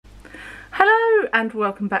Hello and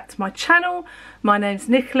welcome back to my channel. My name's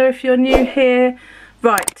Nicola if you're new here.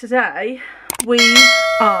 Right, today we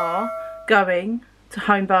are going to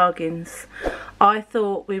Home Bargains. I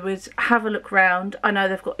thought we would have a look round. I know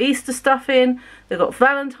they've got Easter stuff in, they've got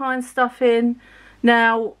Valentine's stuff in.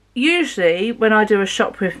 Now usually when I do a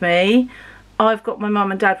shop with me, I've got my mum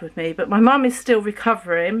and dad with me, but my mum is still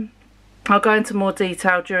recovering. I'll go into more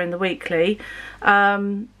detail during the weekly,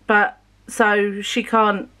 but so she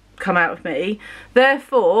can't come out with me.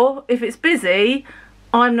 Therefore, if it's busy,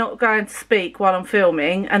 I'm not going to speak while I'm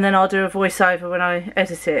filming, and then I'll do a voiceover when I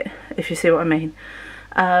edit it, if you see what I mean.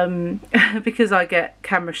 Because I get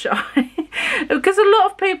camera shy. Because a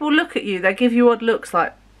lot of people look at you, they give you odd looks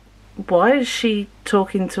like, why is she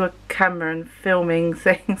talking to a camera and filming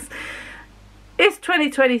things? It's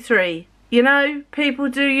 2023, you know, people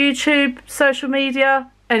do YouTube, social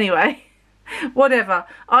media, anyway. Whatever,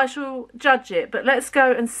 I shall judge it, but let's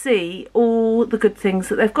go and see all the good things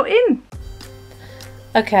that they've got in.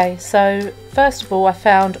 Okay, so first of all I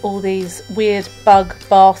found all these weird bug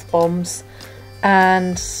bath bombs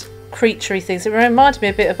and creaturey things. It reminded me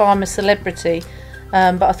a bit of I'm a Celebrity,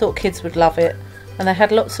 but I thought kids would love it. And they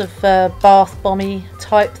had lots of bath bomby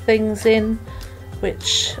type things in,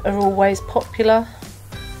 which are always popular.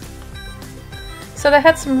 So they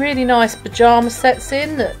had some really nice pyjama sets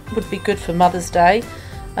in that would be good for Mother's Day.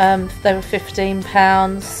 They were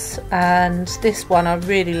 £15, and this one I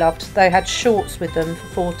really loved. They had shorts with them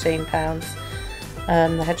for £14.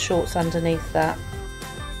 They had shorts underneath that.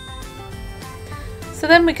 So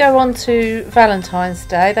then we go on to Valentine's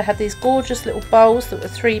Day. They had these gorgeous little bowls that were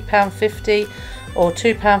 £3.50 or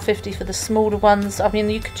 £2.50 for the smaller ones. I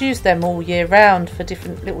mean, you could use them all year round for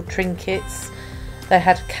different little trinkets. They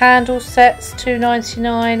had candle sets,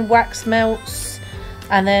 £2.99, wax melts,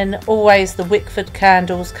 and then always the Wickford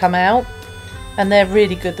candles come out, and they're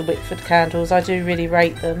really good, the Wickford candles. I do really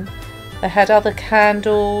rate them. They had other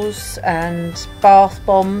candles and bath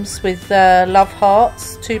bombs with love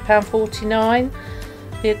hearts, £2.49.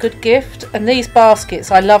 Be a good gift. And these baskets,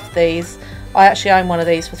 I love these. I actually own one of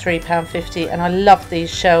these for £3.50, and I love these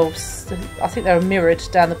shelves. I think they were mirrored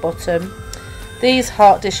down the bottom. These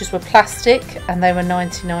heart dishes were plastic and they were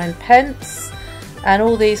 99p, and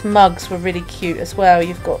all these mugs were really cute as well.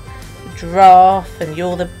 You've got giraffe and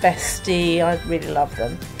you're the bestie. I really love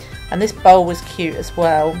them. And this bowl was cute as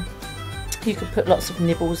well. You could put lots of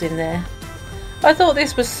nibbles in there. I thought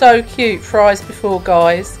this was so cute, fries before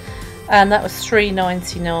guys, and that was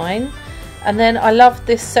 £3.99. And then I loved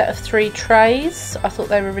this set of 3 trays. I thought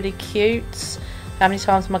they were really cute. How many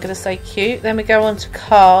times am I going to say cute? Then we go on to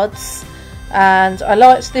cards. And I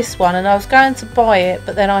liked this one, and I was going to buy it,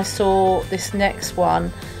 but then I saw this next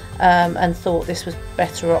one and thought this was a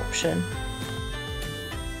better option.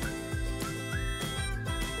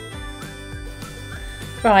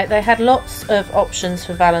 Right, they had lots of options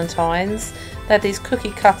for Valentine's. They had these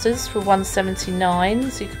cookie cutters for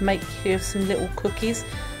 £1.79, so you can make you some little cookies.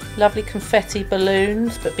 Lovely confetti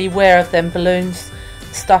balloons, but beware of them balloons.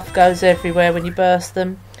 Stuff goes everywhere when you burst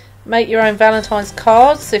them. Make your own Valentine's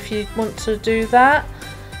cards if you want to do that.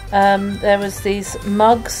 There was these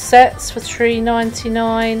mug sets for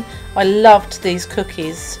 £3.99. I loved these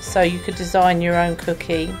cookies, so you could design your own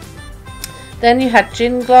cookie. Then you had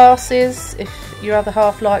gin glasses if your other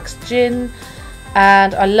half likes gin,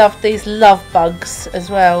 and I loved these love bugs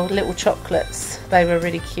as well, little chocolates. They were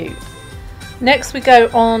really cute. Next we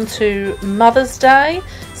go on to Mother's Day.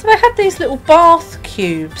 So they had these little bath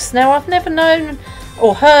cubes. Now I've never known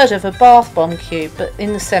or heard of a bath bomb cube, but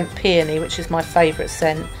in the scent Peony, which is my favourite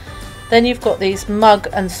scent. Then you've got these mug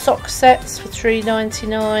and sock sets for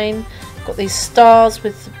 £3.99. Got these stars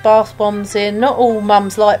with bath bombs in. Not all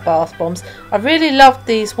mums like bath bombs. I really loved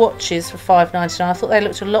these watches for £5.99. I thought they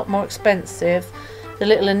looked a lot more expensive. The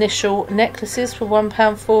little initial necklaces for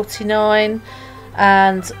 £1.49.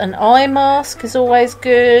 And an eye mask is always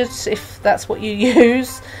good if that's what you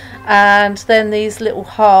use. And then these little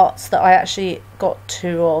hearts that I actually got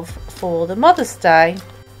 2 of for the Mother's Day.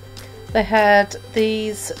 They had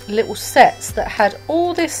these little sets that had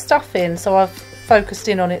all this stuff in, so I've focused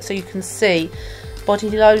in on it so you can see.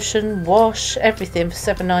 Body lotion, wash, everything for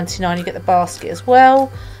 £7.99. You get the basket as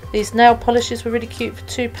well. These nail polishes were really cute for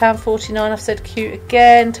 £2.49. I've said cute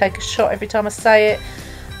again, take a shot every time I say it.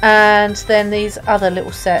 And then these other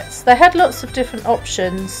little sets. They had lots of different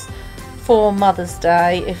options for Mother's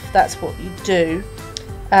Day if that's what you do.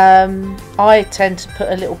 I tend to put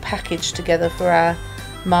a little package together for our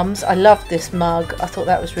mums. I loved this mug. I thought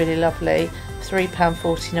that was really lovely.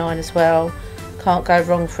 £3.49 as well. Can't go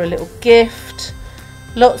wrong for a little gift.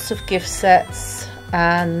 Lots of gift sets,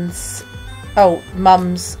 and oh,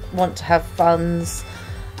 mums want to have funds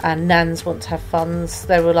and nans want to have funds.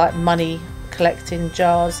 They were like money collecting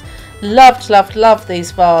jars. Loved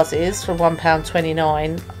these vases for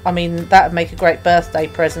 £1.29. I mean, that would make a great birthday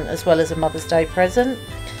present as well as a Mother's Day present.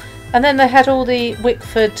 And then they had all the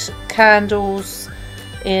Wickford candles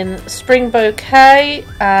in Spring Bouquet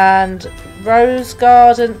and Rose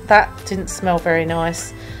Garden. That didn't smell very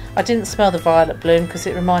nice. I didn't smell the violet bloom because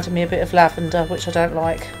it reminded me a bit of lavender, which I don't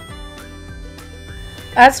like.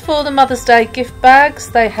 As for the Mother's Day gift bags,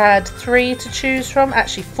 they had 3 to choose from,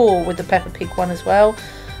 actually 4 with the Peppa Pig one as well.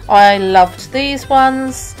 I loved these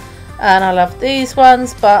ones and I loved these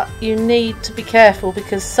ones, but you need to be careful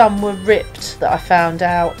because some were ripped that I found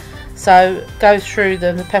out. So go through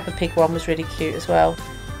them. The Peppa Pig one was really cute as well.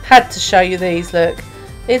 Had to show you these, look.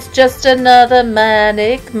 It's just another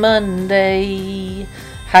manic Monday.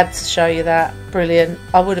 Had to show you that. Brilliant.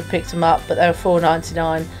 I would have picked them up, but they were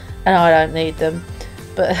 £4.99 and I don't need them.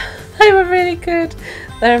 But they were really good.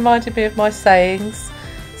 They reminded me of my sayings.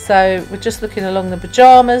 So we're just looking along the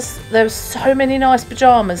pyjamas. There were so many nice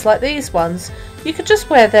pyjamas like these ones. You could just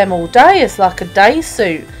wear them all day as like a day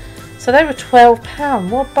suit. So they were £12.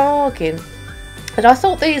 What a bargain. And I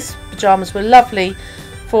thought these pyjamas were lovely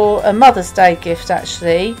for a Mother's Day gift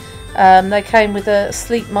actually. They came with a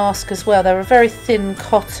sleep mask as well. They were very thin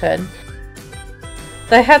cotton.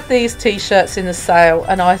 They had these t-shirts in the sale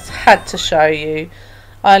and I had to show you.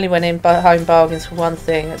 I only went in Home Bargains for one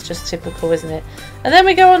thing. It's just typical, isn't it? And then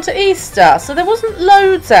we go on to Easter. So there wasn't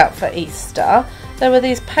loads out for Easter. There were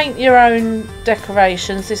these paint your own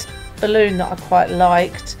decorations. This balloon that I quite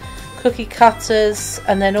liked. Cookie cutters.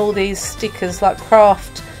 And then all these stickers like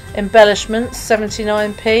craft embellishments.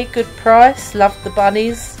 79p. Good price. Loved the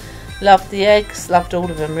bunnies. Loved the eggs. Loved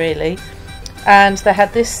all of them really. And they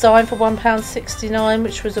had this sign for £1.69,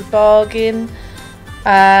 which was a bargain.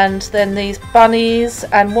 And then these bunnies,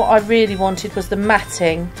 and what I really wanted was the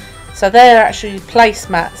matting. So they're actually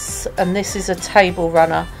placemats and this is a table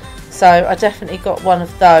runner, so I definitely got one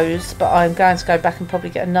of those, but I'm going to go back and probably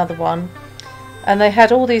get another one. And they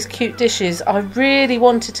had all these cute dishes. I really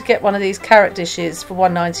wanted to get one of these carrot dishes for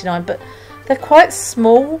 £1.99, but they're quite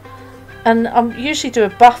small and I usually do a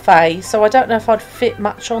buffet, so I don't know if I'd fit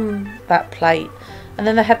much on that plate. And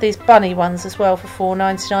then they had these bunny ones as well for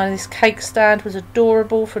 £4.99. This cake stand was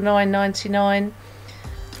adorable for £9.99.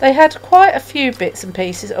 They had quite a few bits and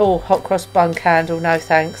pieces. Oh, hot cross bun candle, no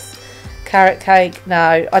thanks. Carrot cake,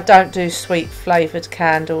 no. I don't do sweet flavoured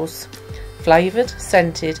candles. Flavoured?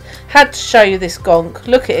 Scented. Had to show you this gonk.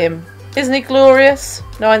 Look at him. Isn't he glorious?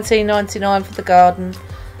 £19.99 for the garden.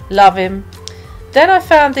 Love him. Then I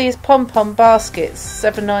found these pom-pom baskets,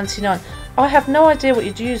 £7.99. I have no idea what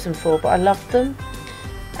you'd use them for, but I loved them.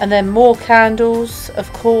 And then more candles,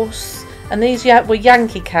 of course. And these were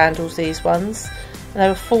Yankee candles, these ones. And they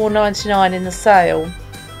were £4.99 in the sale.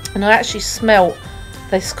 And I actually smelt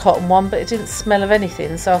this cotton one, but it didn't smell of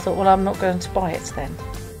anything. So I thought, well, I'm not going to buy it then.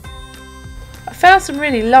 I found some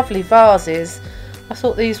really lovely vases. I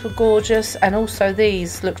thought these were gorgeous. And also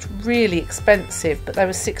these looked really expensive, but they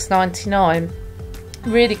were £6.99.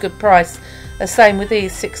 Really good price. The same with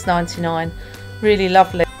these, £6.99. Really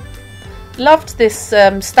lovely. Loved this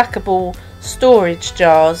stackable storage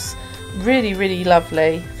jars. Really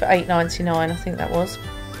lovely for £8.99, I think that was.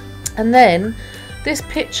 And then this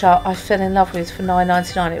picture I fell in love with for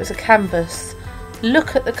 £9.99. It was a canvas.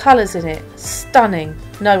 Look at the colours in it. Stunning.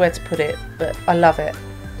 Nowhere to put it, but I love it.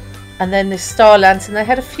 And then this star lantern. They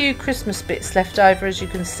had a few Christmas bits left over, as you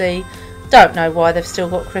can see. Don't know why they've still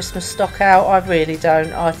got Christmas stock out. I really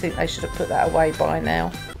don't. I think they should have put that away by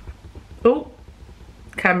now. Oh,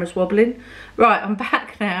 camera's wobbling. Right, I'm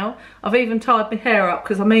back now. I've even tied my hair up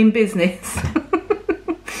because I mean business.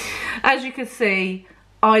 As you can see,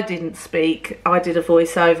 I didn't speak. I did a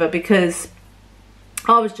voiceover because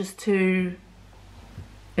I was just too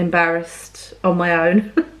embarrassed on my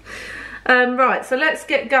own. Right, so let's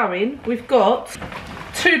get going. We've got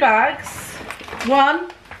 2 bags. One.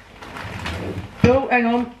 Oh, hang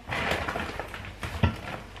on.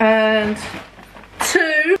 And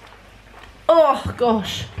 2. Oh,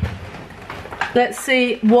 gosh. Let's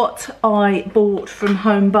see what I bought from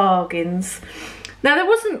Home Bargains. Now there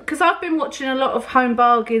wasn't, because I've been watching a lot of Home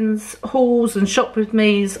Bargains hauls and shop with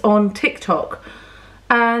me's on TikTok,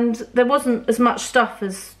 and there wasn't as much stuff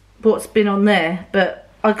as what's been on there, but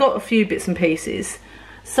I got a few bits and pieces.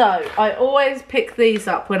 So I always pick these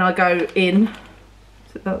up when I go in.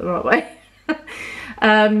 Is that the right way?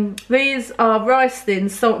 These are rice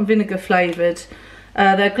thins, salt and vinegar flavoured.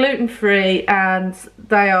 They're gluten-free and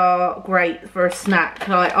they are great for a snack.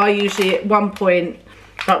 Like, I usually at one point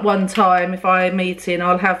at one time. If I'm eating,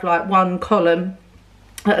 I'll have like one column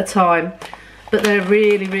at a time, but they're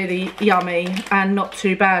really, really yummy and not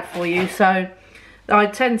too bad for you. So I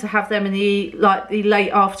tend to have them in the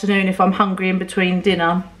late afternoon if I'm hungry in between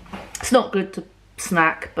dinner. It's not good to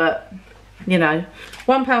snack, but you know,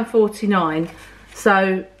 £1.49.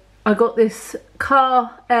 So I got this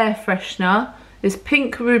car air freshener, this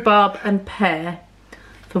pink rhubarb and pear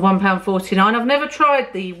for £1.49. I've never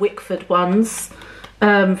tried the Wickford ones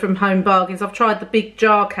from Home Bargains. I've tried the big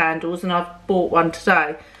jar candles and I've bought one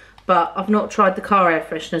today, but I've not tried the car air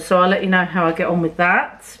freshener, so I'll let you know how I get on with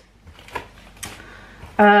that.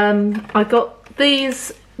 I got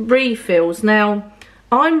these refills. Now,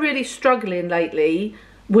 I'm really struggling lately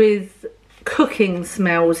with cooking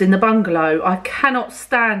smells in the bungalow. I cannot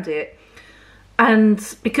stand it.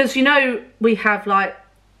 And because, you know, we have like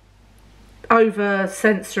over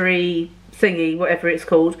sensory thingy, whatever it's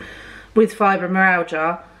called, with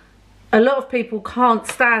fibromyalgia, a lot of people can't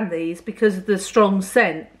stand these because of the strong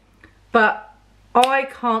scent. But I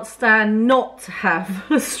can't stand not to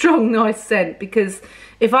have a strong, nice scent, because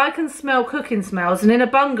if I can smell cooking smells, and in a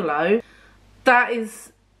bungalow, that is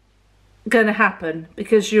going to happen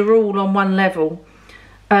because you're all on one level.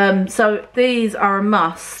 So these are a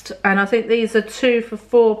must, and I think these are 2 for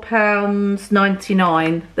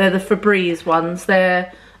 £4.99. They're the Febreze ones.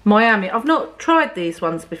 They're Miami. I've not tried these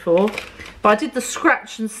ones before, but I did the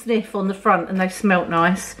scratch and sniff on the front and they smelt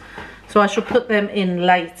nice. So I shall put them in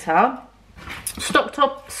later. Stocked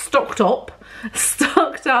up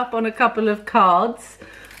on a couple of cards.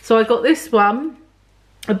 So I got this one,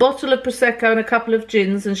 a bottle of Prosecco and a couple of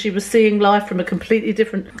gins, and she was seeing life from a completely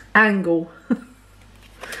different angle.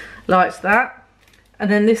 Liked that.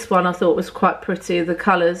 And then this one I thought was quite pretty. The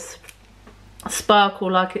colours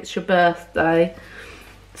sparkle like it's your birthday.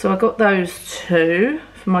 So I got those two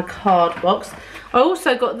for my card box. I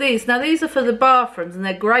also got these. Now these are for the bathrooms and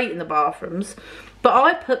they're great in the bathrooms, but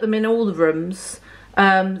I put them in all the rooms.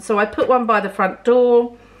 So I put one by the front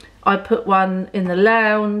door. I put one in the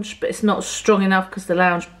lounge, but it's not strong enough because the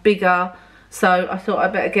lounge is bigger. So I thought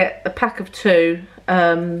I'd better get a pack of 2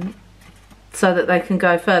 so that they can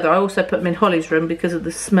go further. I also put them in Holly's room because of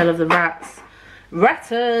the smell of the rats.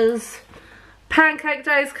 Ratters! Pancake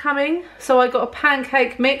day is coming. So I got a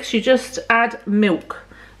pancake mix. You just add milk.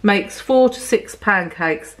 Makes 4 to 6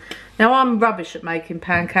 pancakes. Now I'm rubbish at making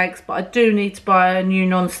pancakes, but I do need to buy a new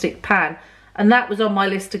non-stick pan. And that was on my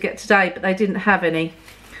list to get today, but they didn't have any.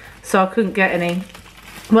 So I couldn't get any.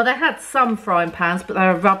 Well, they had some frying pans, but they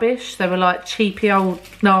were rubbish. They were like cheapy old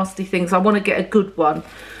nasty things. I want to get a good one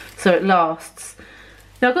so it lasts.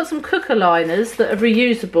 Now I've got some cooker liners that are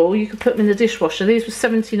reusable. You can put them in the dishwasher. These were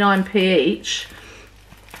 79p each.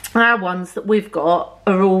 Our ones that we've got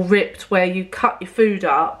are all ripped where you cut your food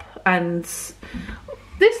up, and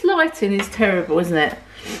this lighting is terrible, isn't it?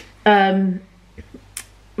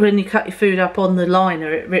 When you cut your food up on the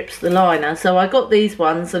liner, it rips the liner. So I got these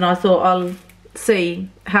ones and I thought I'll see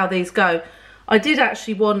how these go. I did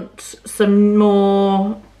actually want some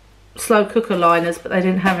more slow cooker liners, but they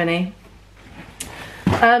didn't have any.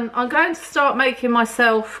 I'm going to start making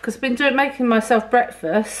myself, because I've been making myself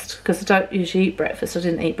breakfast, because I don't usually eat breakfast. I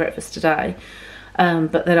didn't eat breakfast today,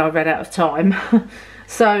 but then I ran out of time.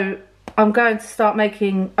 So I'm going to start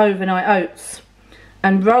making overnight oats.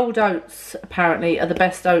 And rolled oats apparently are the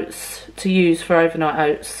best oats to use for overnight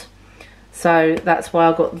oats. So that's why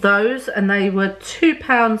I got those, and they were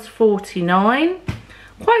 £2.49.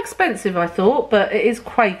 Quite expensive, I thought, but it is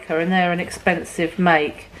Quaker and they're an expensive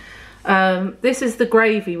make. This is the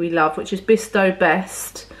gravy we love, which is Bisto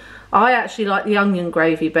Best. I actually like the onion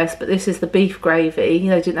gravy best, but this is the beef gravy.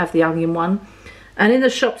 They didn't have the onion one. And in the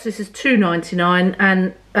shops this is £2.99,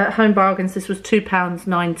 and at Home Bargains this was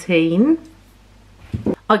 £2.19.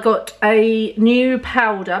 I got a new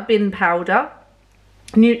powder, bin powder,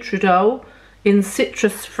 Nutridol in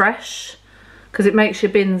Citrus Fresh, because it makes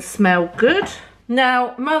your bins smell good.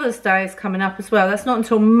 Now Mother's Day is coming up as well. That's not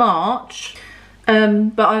until March,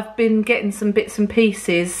 but I've been getting some bits and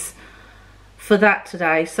pieces for that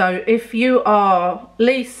today. So if you are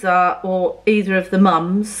Lisa or either of the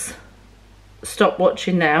mums, stop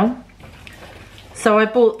watching now. So I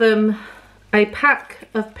bought them a pack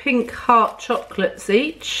of pink heart chocolates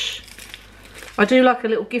each. I do like a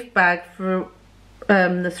little gift bag for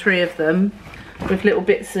the 3 of them with little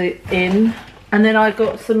bits in. And then I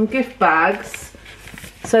got some gift bags.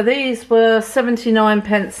 So these were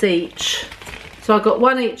 79p each. So I got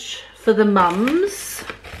one each for the mums.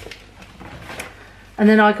 And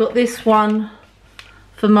then I got this one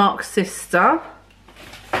for Mark's sister.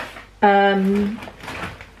 Did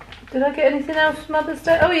I get anything else for Mother's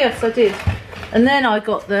Day? Oh yes, I did. And then I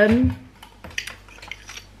got them,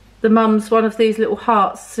 the mum's one of these little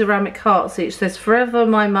hearts, ceramic hearts each. Says forever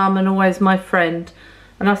my mum and always my friend.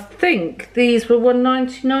 And I think these were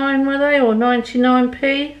 $1.99, were they, or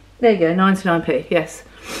 99p? There you go, 99p, yes.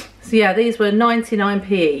 So yeah, these were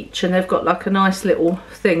 99p each, and they've got like a nice little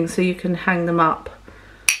thing so you can hang them up.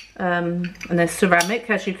 And they're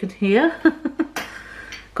ceramic, as you can hear.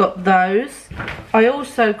 Got those. I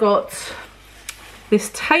also got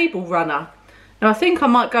this table runner. Now I think I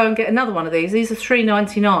might go and get another one of these. These are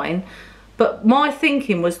 $3.99, but my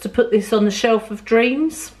thinking was to put this on the shelf of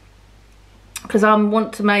dreams, because I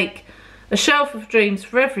want to make a shelf of dreams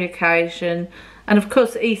for every occasion, and of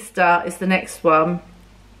course Easter is the next one.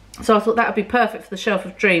 So I thought that would be perfect for the shelf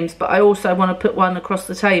of dreams, but I also want to put one across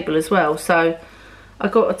the table as well. So I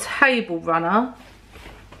got a table runner.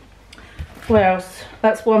 Where else?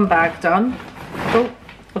 That's one bag done. Oh,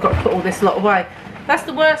 I've got to put all this lot away. That's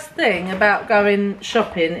the worst thing about going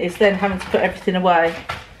shopping, is then having to put everything away.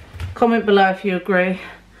 Comment below if you agree.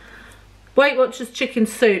 Weight Watchers chicken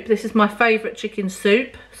soup. This is my favourite chicken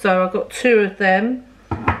soup. So I got 2 of them.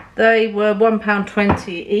 They were £1.20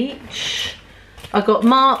 each. I got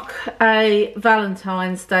Mark a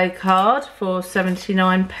Valentine's Day card for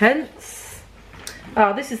 79p.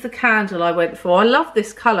 Oh, this is the candle I went for. I love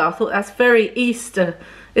this colour. I thought that's very Easter,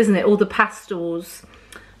 isn't it? All the pastels.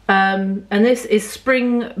 And this is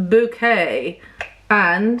Spring Bouquet,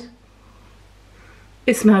 and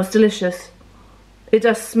it smells delicious. It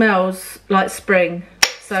just smells like spring.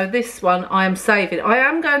 So this one I am saving. I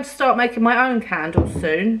am going to start making my own candles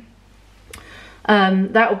soon.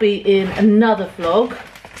 That will be in another vlog.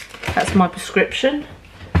 That's my prescription.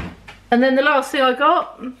 And then the last thing I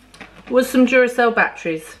got was some Duracell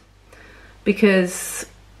batteries, because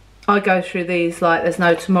I go through these like there's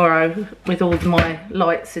no tomorrow with all my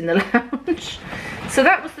lights in the lounge. So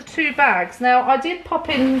that was the 2 bags. Now I did pop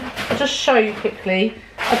in, I'll just show you quickly.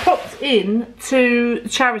 I popped in to the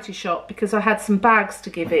charity shop because I had some bags to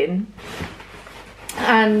give in.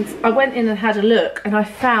 And I went in and had a look, and I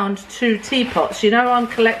found 2 teapots. You know, I'm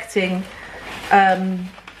collecting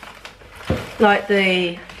like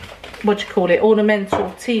the, what do you call it,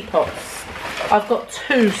 ornamental teapots. I've got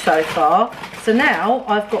 2 so far. So now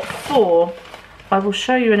I've got 4. I will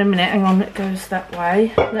show you in a minute. Hang on, it goes that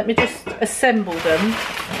way. Let me just assemble them,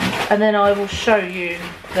 and then I will show you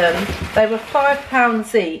them. They were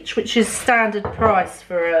 £5 each, which is standard price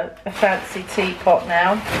for a fancy teapot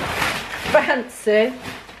now.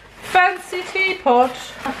 Fancy teapot.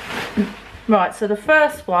 Right, so the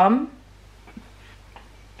first one,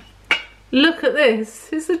 look at this.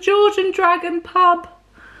 It's the Georgian Dragon pub.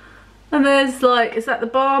 And there's like, is that the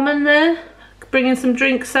barman there bringing some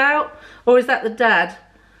drinks out? Or is that the dad?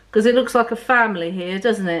 Because it looks like a family here,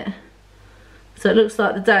 doesn't it? So it looks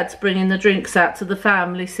like the dad's bringing the drinks out to the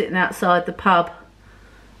family sitting outside the pub.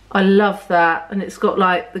 I love that. And it's got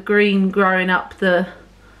like the green growing up the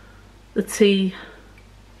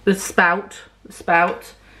spout.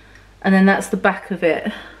 And then that's the back of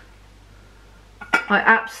it. I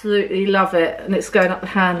absolutely love it. And it's going up the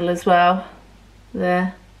handle as well.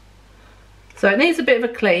 There. So it needs a bit of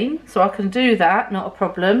a clean, so I can do that, not a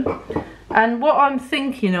problem. And what I'm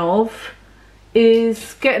thinking of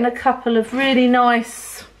is getting a couple of really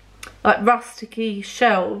nice, like rusticy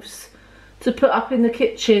shelves to put up in the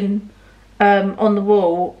kitchen on the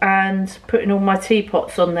wall, and putting all my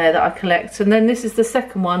teapots on there that I collect. And then this is the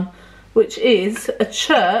second one, which is a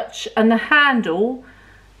church, and the handle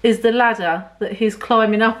is the ladder that he's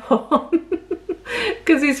climbing up on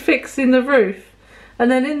because he's fixing the roof. And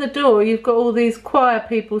then in the door you've got all these choir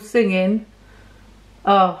people singing.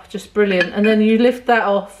 Oh, just brilliant. And then you lift that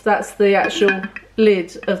off, that's the actual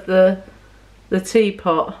lid of the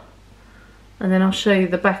teapot. And then I'll show you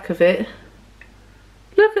the back of it.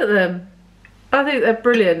 Look at them. I think they're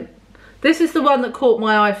brilliant. This is the one that caught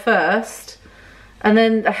my eye first. And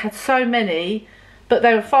then they had so many, but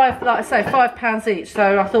they were like I say, £5 each.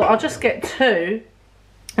 So I thought I'll just get 2,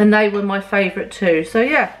 and they were my favourite 2. So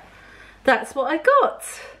yeah. That's what I got.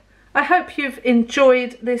 I hope you've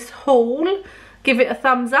enjoyed this haul. Give it a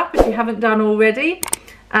thumbs up if you haven't done already,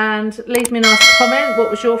 and leave me a nice comment.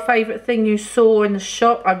 What was your favourite thing you saw in the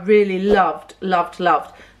shop? I really loved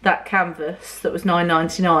that canvas that was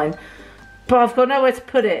 $9.99, but I've got nowhere to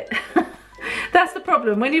put it. That's the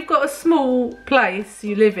problem. When you've got a small place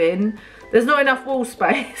you live in, there's not enough wall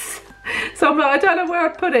space. So I'm like, I don't know where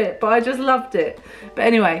I'd put it, but I just loved it. But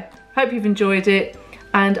anyway, hope you've enjoyed it.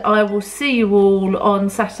 And I will see you all on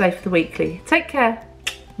Saturday for the weekly. Take care.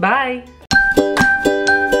 Bye.